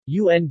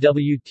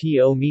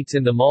UNWTO meets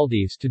in the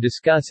Maldives to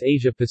discuss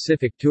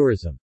Asia-Pacific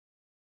tourism.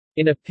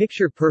 In a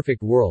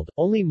picture-perfect world,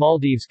 only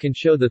Maldives can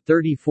show the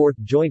 34th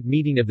joint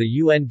meeting of the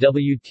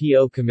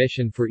UNWTO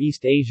Commission for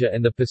East Asia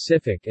and the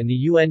Pacific and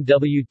the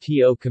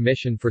UNWTO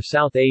Commission for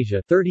South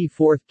Asia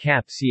 34th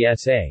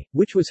CAP-CSA,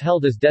 which was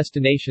held as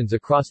destinations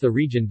across the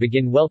region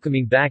begin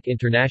welcoming back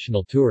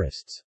international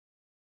tourists.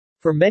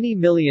 For many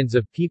millions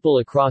of people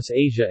across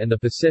Asia and the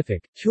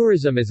Pacific,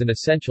 tourism is an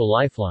essential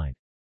lifeline.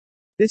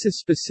 This is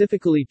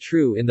specifically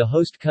true in the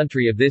host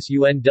country of this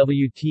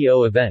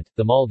UNWTO event,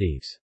 the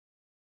Maldives.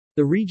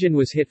 The region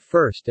was hit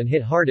first and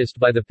hit hardest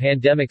by the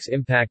pandemic's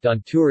impact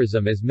on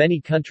tourism as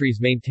many countries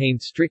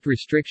maintained strict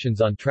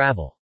restrictions on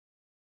travel.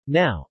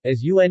 Now,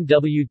 as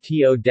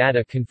UNWTO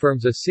data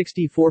confirms a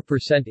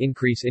 64%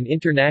 increase in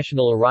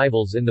international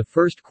arrivals in the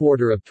first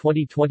quarter of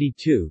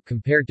 2022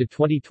 compared to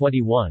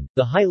 2021,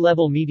 the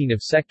high-level meeting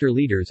of sector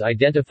leaders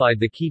identified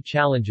the key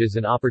challenges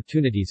and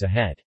opportunities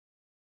ahead.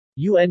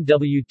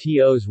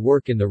 UNWTO's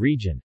work in the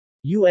region.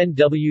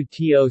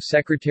 UNWTO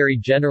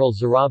Secretary-General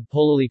Zurab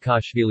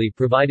Pololikashvili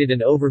provided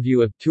an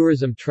overview of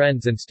tourism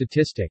trends and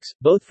statistics,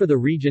 both for the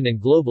region and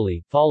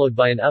globally, followed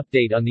by an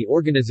update on the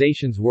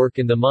organization's work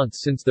in the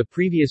months since the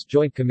previous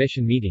Joint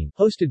Commission meeting,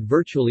 hosted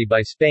virtually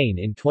by Spain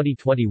in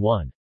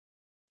 2021.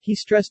 He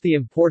stressed the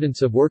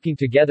importance of working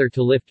together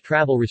to lift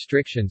travel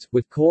restrictions,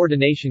 with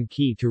coordination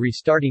key to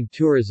restarting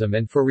tourism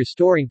and for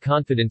restoring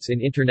confidence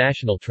in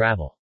international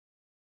travel.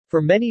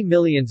 For many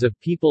millions of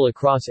people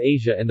across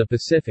Asia and the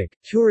Pacific,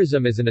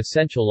 tourism is an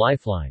essential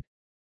lifeline.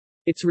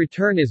 Its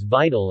return is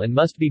vital and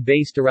must be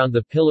based around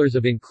the pillars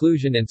of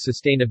inclusion and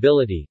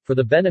sustainability, for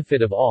the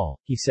benefit of all,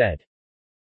 he said.